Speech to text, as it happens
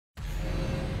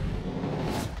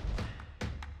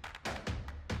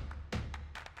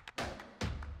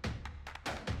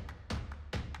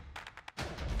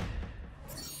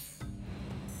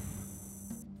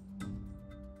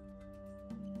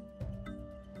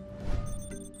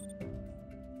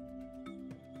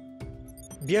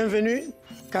Bienvenue,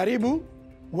 karibu,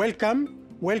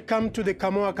 welcome to the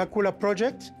Kamoa-Kakula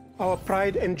Project, our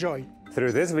pride and joy.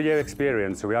 Through this video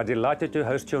experience, we are delighted to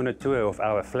host you on a tour of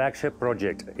our flagship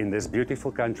project in this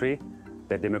beautiful country,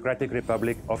 the Democratic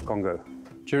Republic of Congo.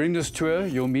 During this tour,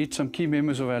 you'll meet some key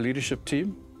members of our leadership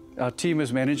team. Our team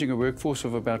is managing a workforce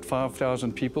of about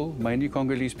 5,000 people, mainly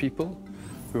Congolese people,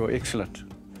 who are excellent.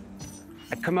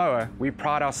 At Kamoa, we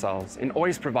pride ourselves in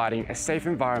always providing a safe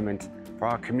environment for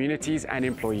our communities and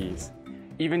employees,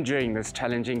 even during this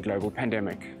challenging global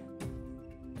pandemic.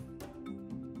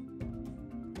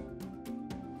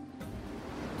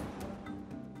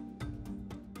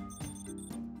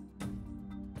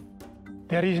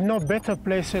 There is no better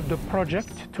place at the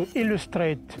project to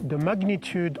illustrate the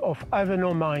magnitude of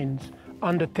Ivanhoe Mines'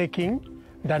 undertaking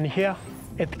than here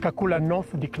at Kakula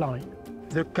North Decline.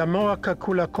 The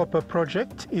Kamoa-Kakula Copper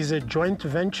Project is a joint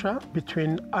venture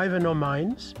between Ivanhoe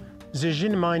Mines,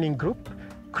 Zijin Mining Group,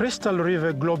 Crystal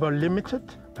River Global Limited,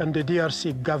 and the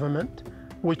DRC government,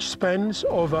 which spans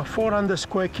over 400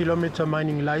 square kilometer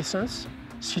mining license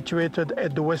situated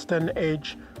at the western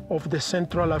edge of the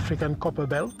Central African Copper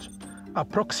Belt,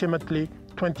 approximately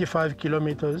 25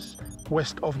 kilometers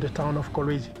west of the town of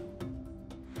Kolwezi.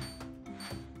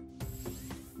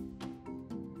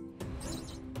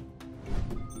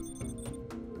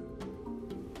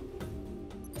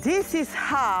 This is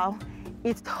how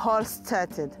it all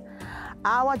started.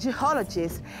 Our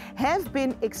geologists have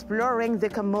been exploring the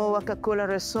Kamoa-Kakula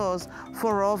resource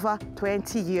for over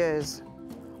 20 years.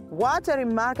 What a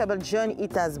remarkable journey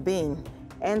it has been.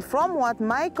 And from what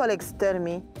my colleagues tell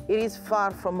me, it is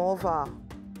far from over.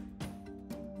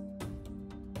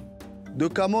 The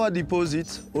Kamoa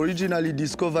deposit, originally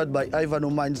discovered by Ivanhoe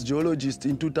Mines geologists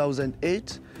in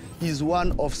 2008, is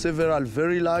one of several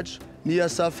very large,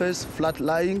 near-surface,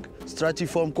 flat-lying,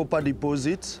 stratiform copper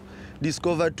deposits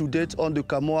discovered to date on the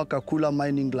Kamoa-Kakula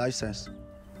mining license.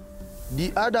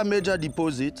 The other major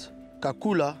deposit,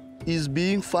 Kakula, is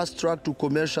being fast-tracked to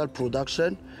commercial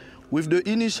production with the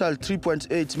initial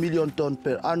 3.8 million ton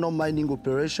per annum mining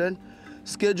operation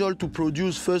scheduled to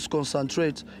produce first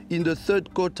concentrate in the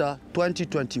third quarter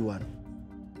 2021.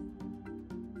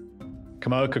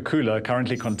 Kamoa-Kakula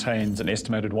currently contains an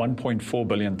estimated 1.4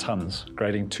 billion tons,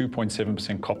 grading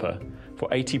 2.7% copper, for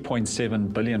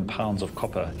 80.7 billion pounds of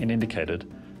copper in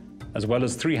indicated, as well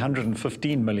as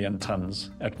 315 million tons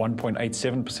at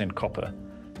 1.87% copper,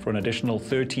 for an additional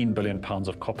 13 billion pounds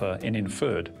of copper in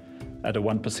inferred at a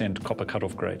 1% copper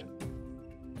cutoff grade.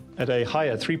 At a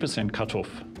higher 3% cutoff,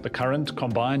 the current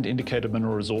combined indicated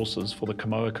mineral resources for the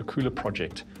Kamoa-Kakula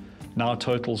project now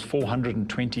totals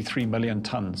 423 million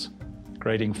tons,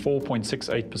 grading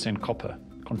 4.68% copper,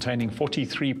 containing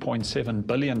 43.7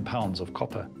 billion pounds of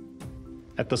copper.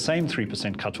 At the same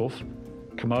 3% cutoff,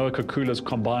 Kamoa-Kakula's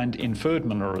combined inferred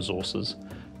mineral resources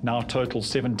now total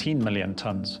 17 million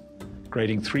tons,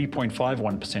 grading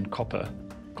 3.51% copper,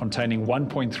 containing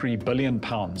 1.3 billion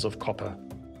pounds of copper.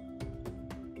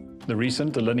 The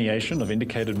recent delineation of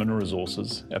indicated mineral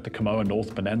resources at the Kamoa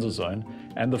North Bonanza Zone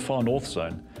and the Far North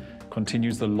Zone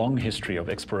continues the long history of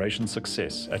exploration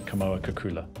success at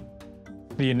Kamoa-Kakula.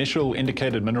 The initial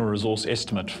indicated mineral resource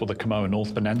estimate for the Kamoa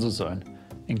North Bonanza Zone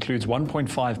includes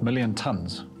 1.5 million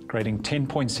tons, grading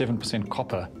 10.7%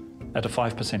 copper at a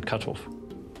 5% cutoff.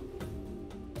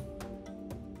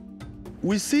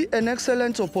 We see an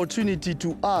excellent opportunity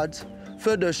to add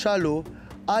further shallow,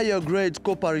 higher-grade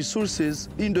copper resources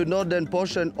in the northern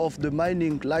portion of the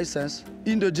mining license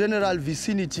in the general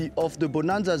vicinity of the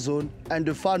Bonanza Zone and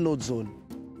the Far North Zone.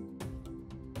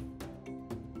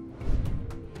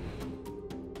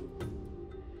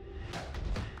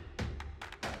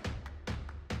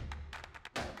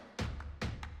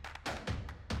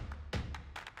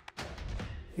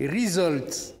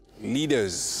 Results.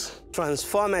 Leaders.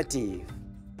 Transformative.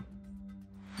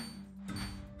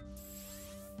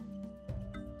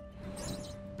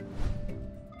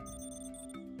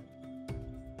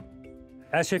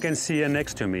 As you can see here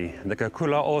next to me, the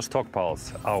Kakula ore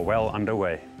stockpiles are well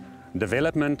underway.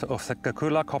 Development of the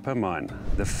Kakula copper mine,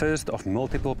 the first of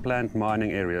multiple planned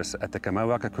mining areas at the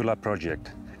Kamoa-Kakula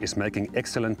project, is making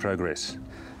excellent progress.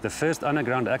 The first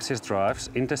underground access drives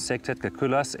intersected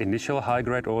Kakula's initial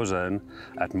high-grade ore zone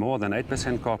at more than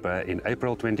 8% copper in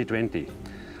April 2020.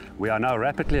 We are now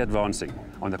rapidly advancing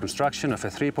on the construction of a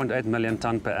 3.8 million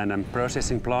ton per annum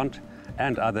processing plant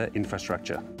and other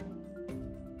infrastructure.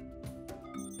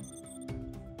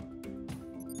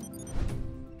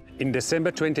 In December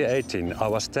 2018, I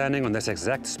was standing on this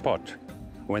exact spot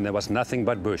when there was nothing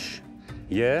but bush.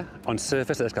 Here, on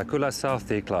surface at Kakula South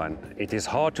Decline, it is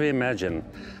hard to imagine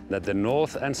that the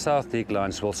north and south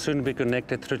declines will soon be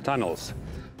connected through tunnels,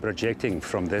 projecting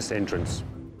from this entrance.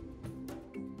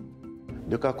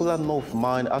 The Kakula North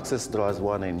Mine access drives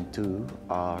 1 and 2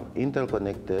 are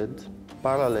interconnected,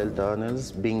 parallel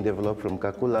tunnels being developed from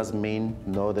Kakula's main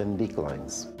northern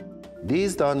declines.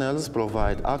 These tunnels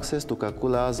provide access to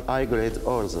Kakula's high-grade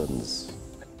ore zones.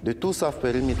 The 2 south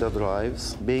perimeter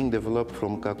drives being developed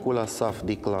from Kakula South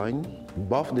Decline.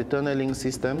 Both the tunneling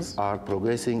systems are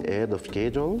progressing ahead of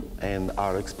schedule and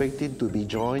are expected to be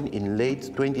joined in late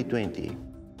 2020.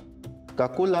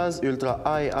 Kakula's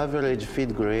ultra-high average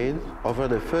feed grade over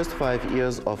the first 5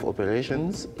 years of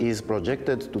operations is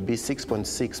projected to be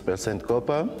 6.6%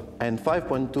 copper and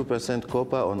 5.2%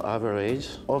 copper on average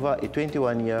over a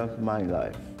 21-year mine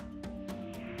life.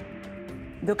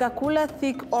 The Kakula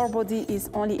thick ore body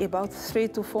is only about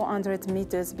 300 to 400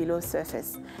 meters below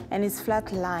surface and is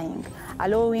flat-lying,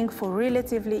 allowing for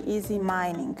relatively easy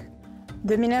mining.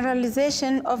 The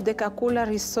mineralization of the Kakula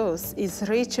resource is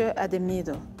richer at the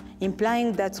middle,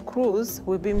 implying that crews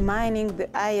will be mining the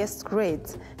highest grade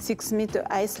 6-meter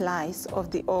ice slice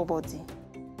of the ore body.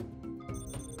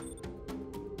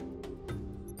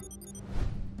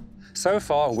 So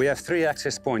far, we have 3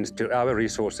 access points to our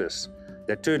resources.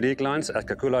 The 2 declines at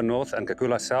Kakula North and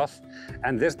Kakula South,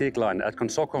 and this decline at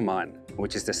Kamoa Mine,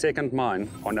 which is the second mine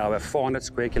on our 400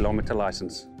 square kilometer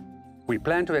license. We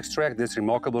plan to extract this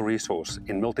remarkable resource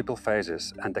in multiple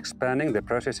phases and expanding the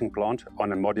processing plant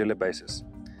on a modular basis.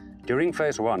 During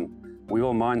phase 1, we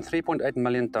will mine 3.8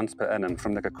 million tons per annum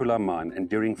from the Kakula mine, and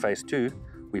during phase 2,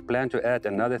 we plan to add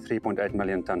another 3.8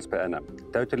 million tons per annum,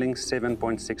 totaling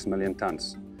 7.6 million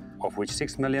tons, of which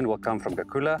 6 million will come from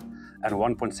Kakula and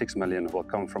 1.6 million will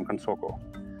come from Kamoa.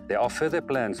 There are further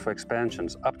plans for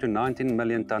expansions up to 19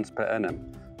 million tons per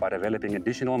annum by developing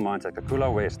additional mines at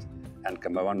Kakula West and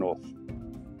Kamoa North.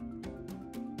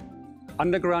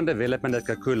 Underground development at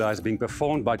Kakula is being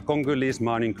performed by Congolese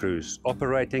mining crews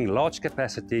operating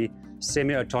large-capacity,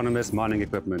 semi-autonomous mining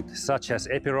equipment such as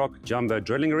Epiroc jumbo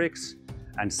drilling rigs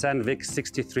and Sandvik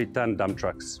 63-ton dump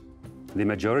trucks. The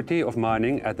majority of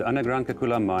mining at the underground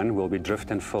Kakula mine will be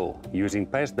drift and fill, using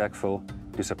paste backfill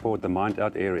to support the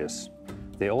mined-out areas.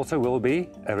 There also will be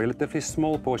a relatively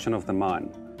small portion of the mine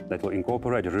that will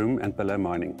incorporate room and pillar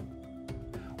mining.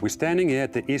 We're standing here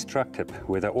at the east truck tip,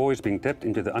 where the ore is being tipped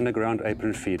into the underground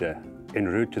apron feeder en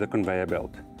route to the conveyor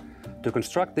belt. To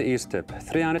construct the east tip,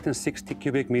 360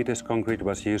 cubic meters concrete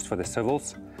was used for the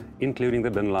civils, including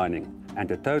the bin lining, and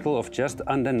a total of just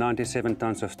under 97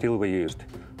 tons of steel were used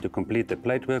to complete the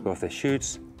platework of the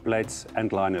chutes, plates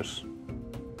and liners.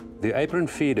 The apron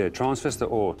feeder transfers the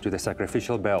ore to the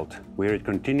sacrificial belt, where it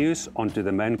continues onto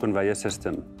the main conveyor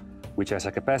system, which has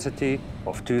a capacity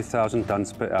of 2,000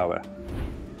 tons per hour.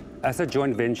 As a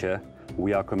joint venture,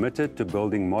 we are committed to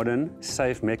building modern,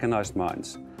 safe mechanized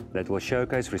mines that will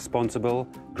showcase responsible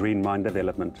green mine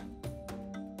development.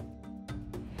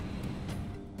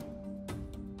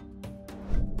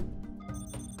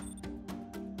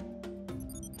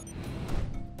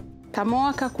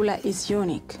 Kamoa-Kakula is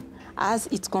unique as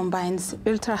it combines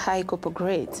ultra-high copper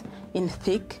grade in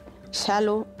thick,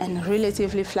 shallow and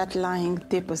relatively flat-lying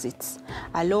deposits,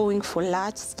 allowing for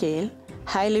large-scale,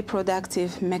 highly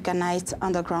productive mechanized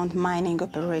underground mining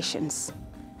operations.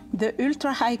 The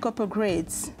ultra-high copper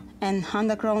grades and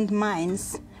underground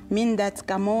mines mean that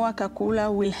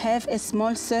Kamoa-Kakula will have a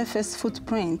small surface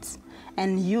footprint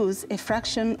and use a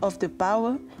fraction of the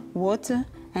power, water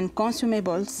and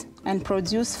consumables and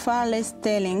produce far less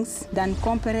tailings than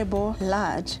comparable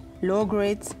large,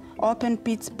 low-grade,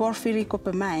 open-pit porphyry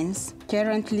copper mines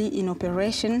currently in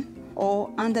operation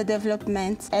or under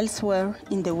development elsewhere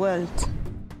in the world.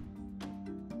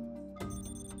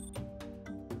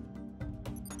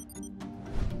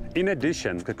 In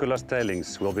addition, Kakula's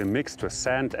tailings will be mixed with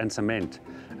sand and cement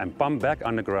and pumped back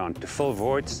underground to fill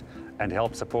voids and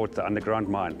help support the underground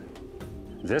mine.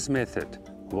 This method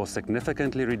will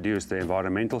significantly reduce the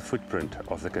environmental footprint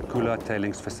of the Kakula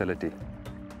tailings facility.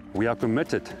 We are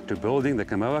committed to building the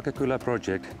Kamoa-Kakula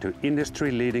project to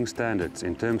industry-leading standards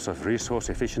in terms of resource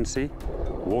efficiency,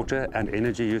 water and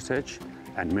energy usage,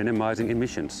 and minimizing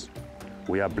emissions.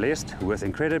 We are blessed with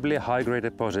incredibly high-grade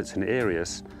deposits in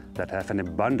areas that have an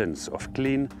abundance of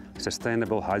clean,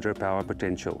 sustainable hydropower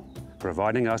potential,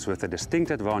 providing us with a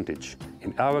distinct advantage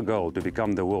in our goal to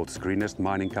become the world's greenest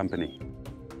mining company.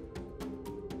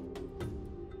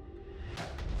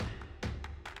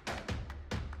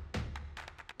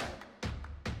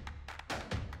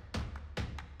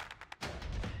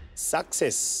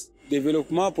 Success,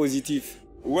 développement positif,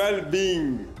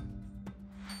 well-being.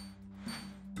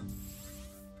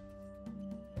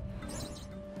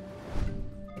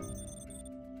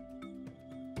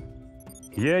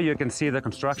 Here you can see the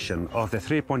construction of the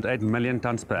 3.8 million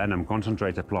tons per annum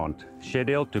concentrator plant,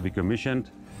 scheduled to be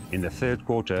commissioned in the third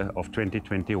quarter of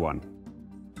 2021.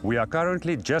 We are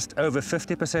currently just over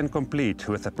 50% complete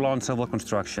with the plant civil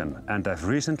construction and have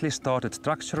recently started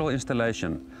structural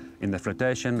installation in the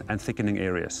flotation and thickening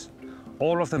areas.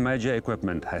 All of the major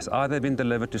equipment has either been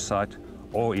delivered to site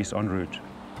or is en route.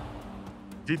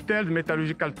 Detailed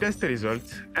metallurgical test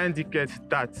results indicate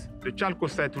that the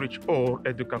chalcocite-rich ore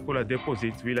at the Kakula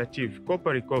deposit will achieve copper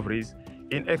recoveries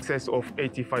in excess of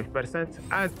 85%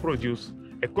 and produce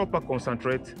a copper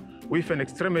concentrate with an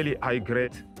extremely high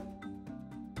grade.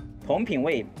 铜品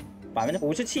位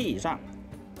57%以上，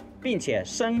并且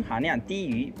砷含量低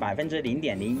于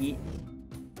0.01%。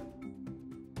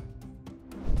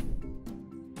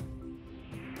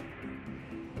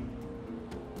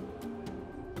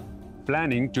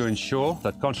 Planning to ensure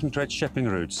that concentrate shipping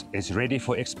routes is ready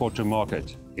for export to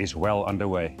market is well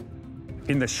underway.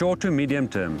 In the short to medium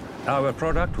term, our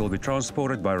product will be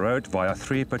transported by road via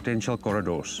 3 potential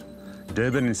corridors: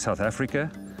 Durban in South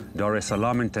Africa, Dar es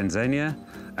Salaam in Tanzania,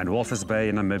 and Walvis Bay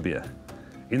in Namibia.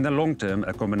 In the long term,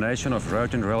 a combination of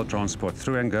road and rail transport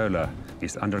through Angola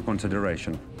is under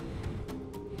consideration.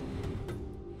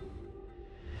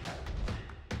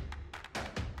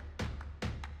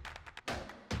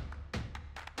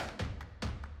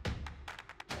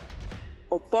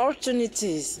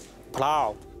 Opportunities.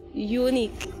 Proud.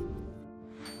 Unique.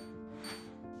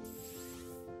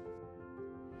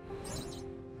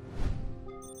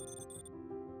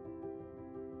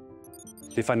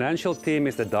 The financial team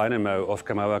is the dynamo of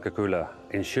Kamoa-Kakula,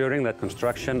 ensuring that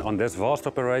construction on this vast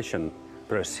operation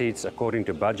proceeds according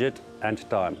to budget and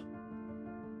time.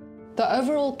 The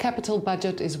overall capital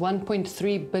budget is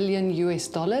 $1.3 billion.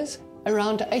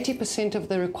 Around 80% of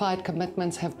the required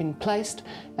commitments have been placed,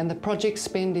 and the project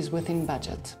spend is within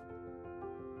budget.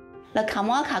 The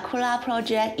Kamoa-Kakula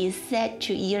project is set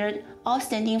to yield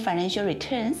outstanding financial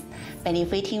returns,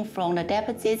 benefiting from the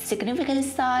deposit's significant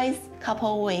size,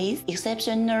 coupled with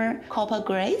exceptional copper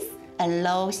grades and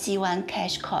low C1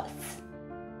 cash costs.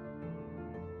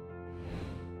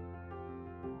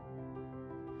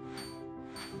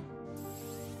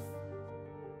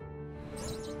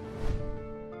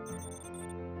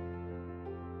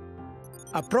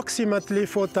 Approximately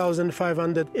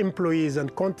 4,500 employees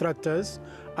and contractors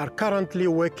are currently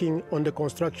working on the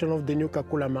construction of the new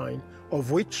Kakula mine,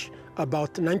 of which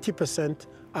about 90%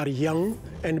 are young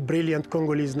and brilliant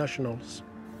Congolese nationals.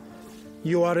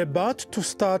 You are about to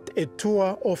start a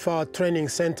tour of our training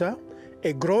center,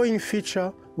 a growing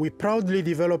feature we proudly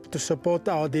developed to support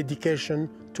our dedication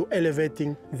to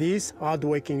elevating these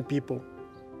hardworking people.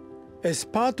 As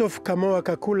part of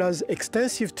Kamoa-Kakula's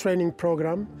extensive training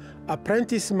program,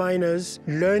 apprentice miners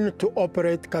learn to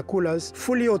operate Kakula's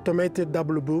fully automated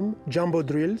double boom jumbo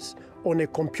drills on a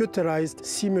computerized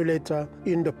simulator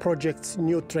in the project's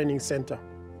new training center.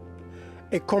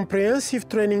 A comprehensive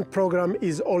training program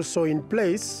is also in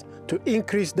place to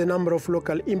increase the number of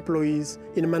local employees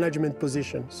in management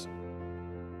positions.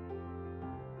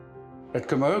 At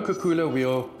Kamoa-Kakula, we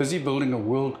are busy building a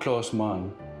world-class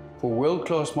mine. For a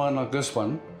world-class mine like this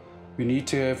one, we need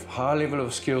to have high level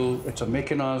of skill. It's a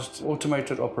mechanized,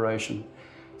 automated operation.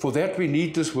 For that, we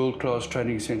need this world-class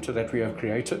training center that we have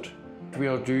created. We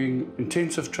are doing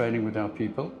intensive training with our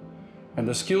people, and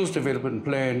the skills development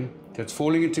plan that's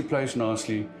falling into place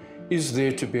nicely is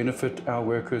there to benefit our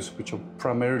workers, which are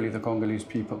primarily the Congolese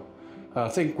people. I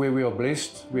think where we are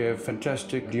blessed, we have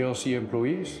fantastic DRC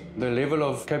employees. The level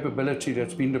of capability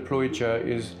that's been deployed here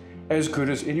is as good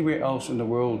as anywhere else in the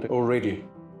world already.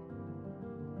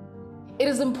 It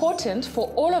is important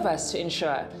for all of us to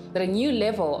ensure that a new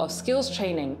level of skills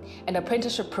training and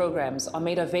apprenticeship programs are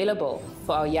made available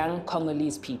for our young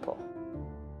Congolese people.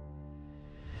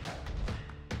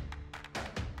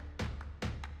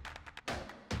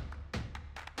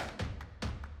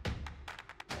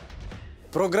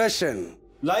 Progression.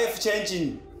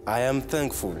 Life-changing. I am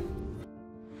thankful.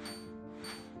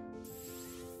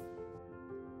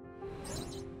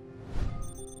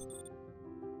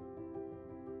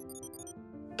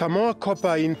 Kamoa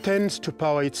Copper intends to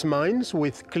power its mines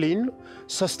with clean,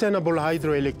 sustainable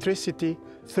hydroelectricity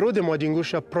through the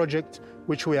Mwadingusha project,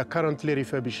 which we are currently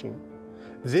refurbishing.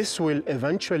 This will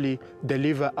eventually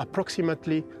deliver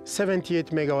approximately 78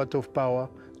 megawatts of power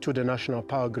to the national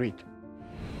power grid.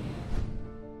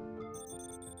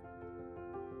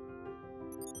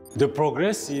 The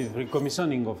progressive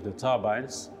recommissioning of the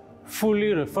turbines,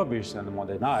 fully refurbished and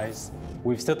modernized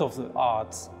with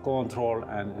state-of-the-art control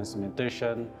and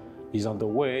instrumentation, is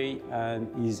underway and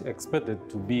is expected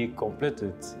to be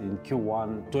completed in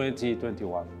Q1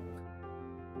 2021.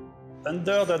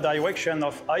 under the direction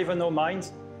of Ivanhoe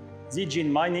Mines, Zijin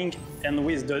Mining, and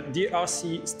with the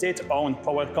DRC state-owned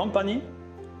power company,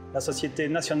 la Société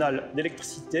Nationale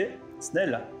d'Électricité,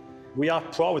 SNEL, we are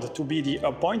proud to be the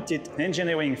appointed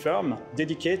engineering firm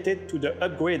dedicated to the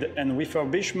upgrade and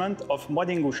refurbishment of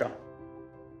Mwadingusha.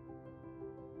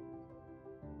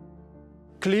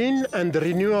 Clean and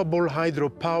renewable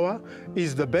hydropower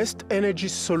is the best energy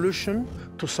solution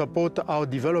to support our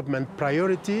development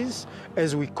priorities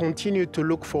as we continue to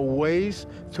look for ways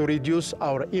to reduce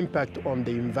our impact on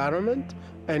the environment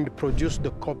and produce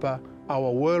the copper our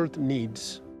world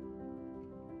needs.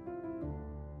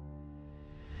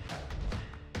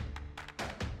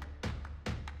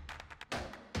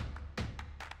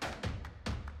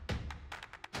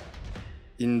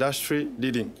 Industry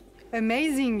leading.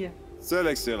 Amazing. Seule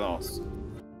excellence.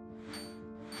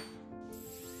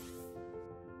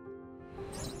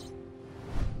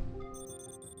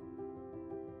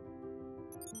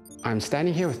 I'm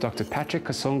standing here with Dr. Patrick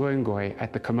Kasongo Ngoy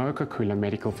at the Kamoa-Kakula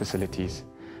Medical Facilities.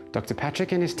 Dr.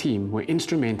 Patrick and his team were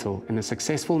instrumental in the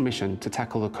successful mission to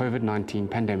tackle the COVID-19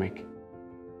 pandemic.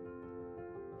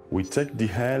 We take the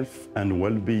health and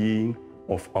well-being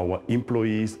of our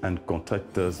employees and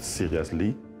contractors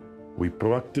seriously. We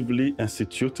proactively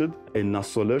instituted an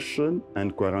isolation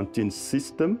and quarantine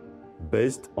system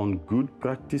based on good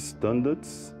practice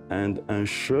standards and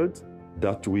ensured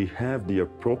that we have the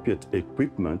appropriate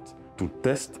equipment to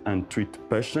test and treat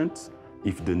patients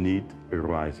if the need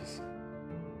arises.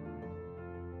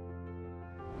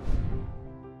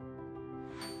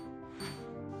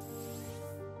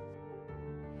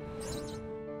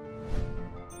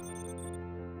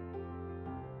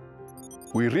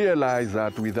 We realize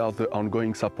that without the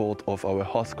ongoing support of our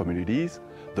host communities,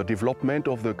 the development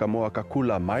of the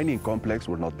Kamoa-Kakula mining complex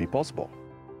will not be possible.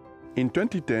 In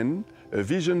 2010, a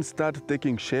vision started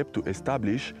taking shape to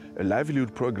establish a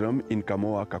livelihood program in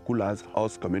Kamoa-Kakula's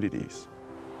host communities.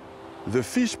 The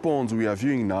fish ponds we are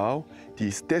viewing now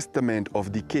is testament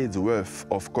of decades worth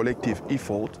of collective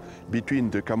effort between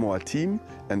the Kamoa team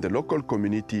and the local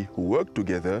community who work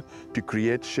together to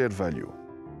create shared value.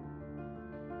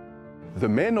 The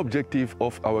main objective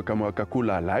of our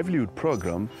Kamoa-Kakula livelihood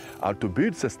program are to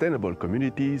build sustainable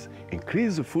communities,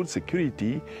 increase the food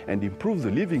security, and improve the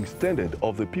living standard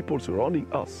of the people surrounding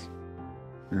us.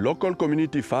 Local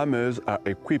community farmers are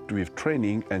equipped with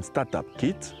training and startup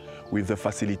kits with the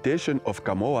facilitation of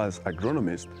Kamoa's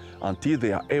agronomists until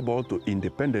they are able to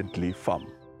independently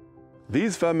farm.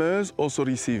 These farmers also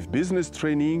receive business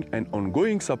training and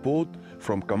ongoing support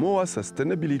from Kamoa's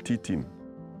sustainability team.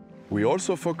 We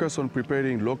also focus on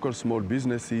preparing local small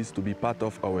businesses to be part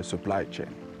of our supply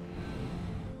chain.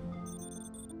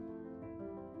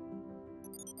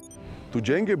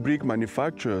 Tujenge brick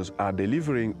manufacturers are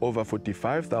delivering over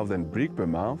 45,000 bricks per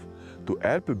month to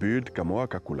help build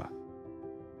Kamoa-Kakula.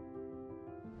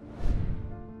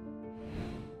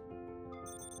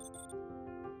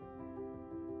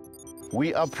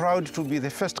 We are proud to be the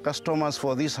first customers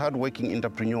for these hard-working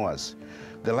entrepreneurs.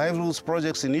 The livelihoods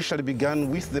projects initially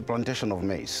began with the plantation of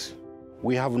maize.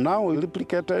 We have now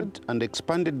replicated and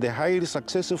expanded the highly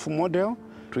successful model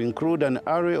to include an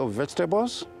array of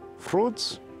vegetables,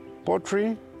 fruits,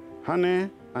 poultry, honey,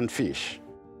 and fish.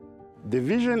 The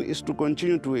vision is to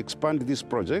continue to expand these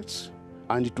projects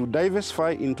and to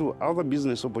diversify into other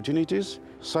business opportunities,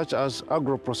 such as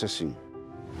agro-processing.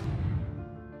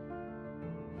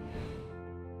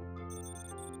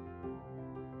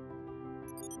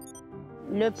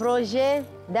 Le projet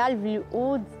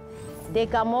d'Alville-Hood de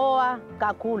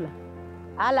Kamoa-Kakula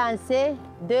a lancé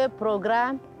 2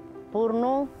 programmes pour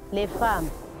nous, les femmes.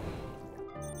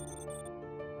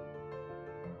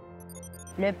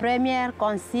 Le premier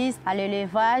consiste à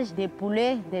l'élevage des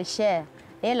poulets de chair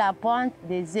et la ponte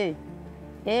des œufs.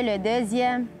 Et le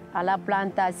deuxième à la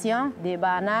plantation de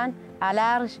bananes à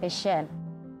large échelle.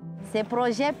 Ce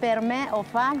projet permet aux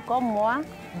femmes comme moi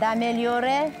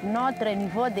d'améliorer notre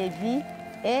niveau de vie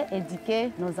et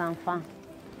éduquer nos enfants.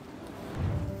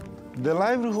 The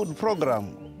livelihood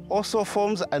program also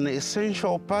forms an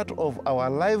essential part of our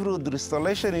livelihood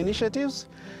restoration initiatives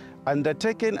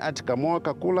undertaken at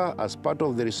Kamoa-Kakula as part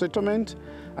of the resettlement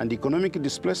and economic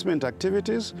displacement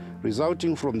activities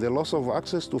resulting from the loss of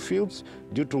access to fields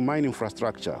due to mine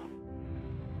infrastructure.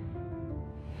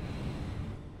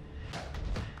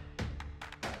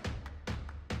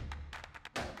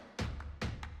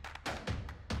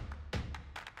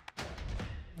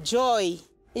 Joy,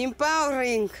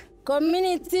 empowering,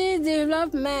 community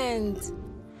development.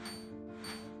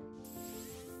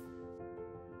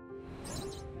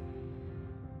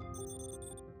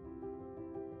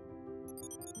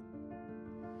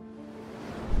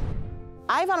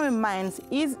 Ivanhoe Mines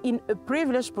is in a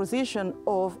privileged position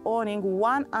of owning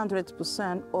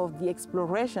 100% of the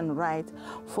exploration right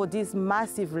for this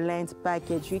massive land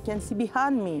package you can see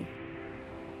behind me.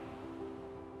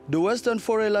 The Western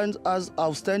Foreland has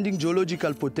outstanding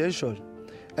geological potential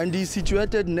and is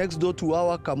situated next door to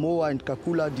our Kamoa and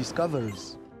Kakula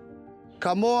discoveries.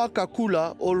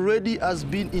 Kamoa-Kakula already has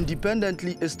been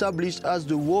independently established as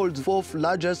the world's 4th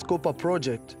largest copper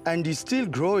project and is still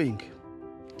growing.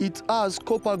 It has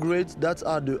copper grades that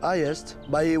are the highest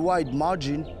by a wide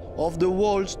margin of the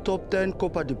world's top 10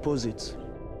 copper deposits.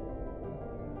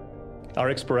 Our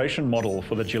exploration model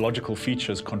for the geological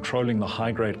features controlling the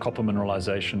high-grade copper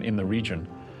mineralization in the region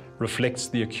reflects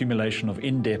the accumulation of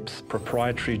in-depth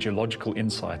proprietary geological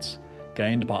insights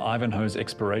gained by Ivanhoe's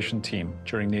exploration team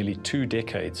during nearly 2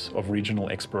 decades of regional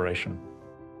exploration.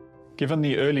 Given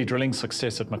the early drilling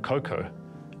success at Makoko,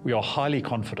 we are highly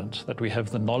confident that we have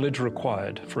the knowledge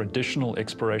required for additional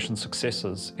exploration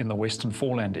successes in the Western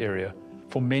Foreland area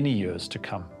for many years to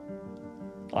come.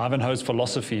 Ivanhoe's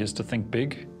philosophy is to think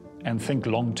big and think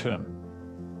long-term.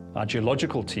 Our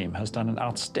geological team has done an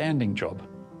outstanding job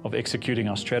of executing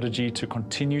our strategy to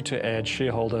continue to add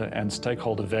shareholder and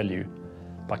stakeholder value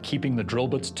by keeping the drill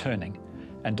bits turning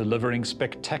and delivering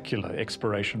spectacular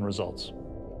exploration results.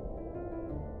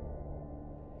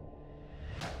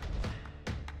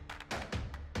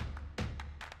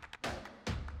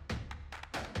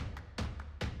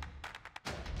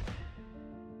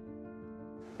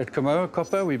 At Kamoa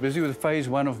Copper, we're busy with phase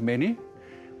 1 of many.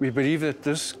 We believe that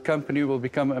this company will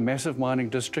become a massive mining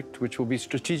district, which will be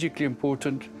strategically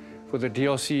important for the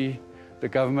DRC, the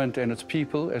government and its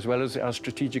people, as well as our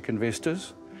strategic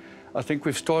investors. I think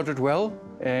we've started well,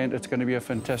 and it's going to be a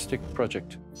fantastic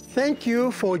project. Thank you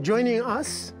for joining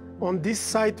us on this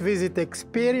site visit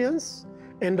experience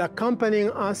and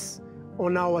accompanying us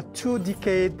on our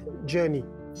 2-decade journey.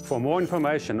 For more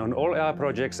information on all our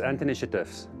projects and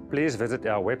initiatives, please visit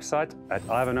our website at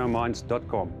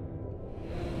ivanhoemines.com.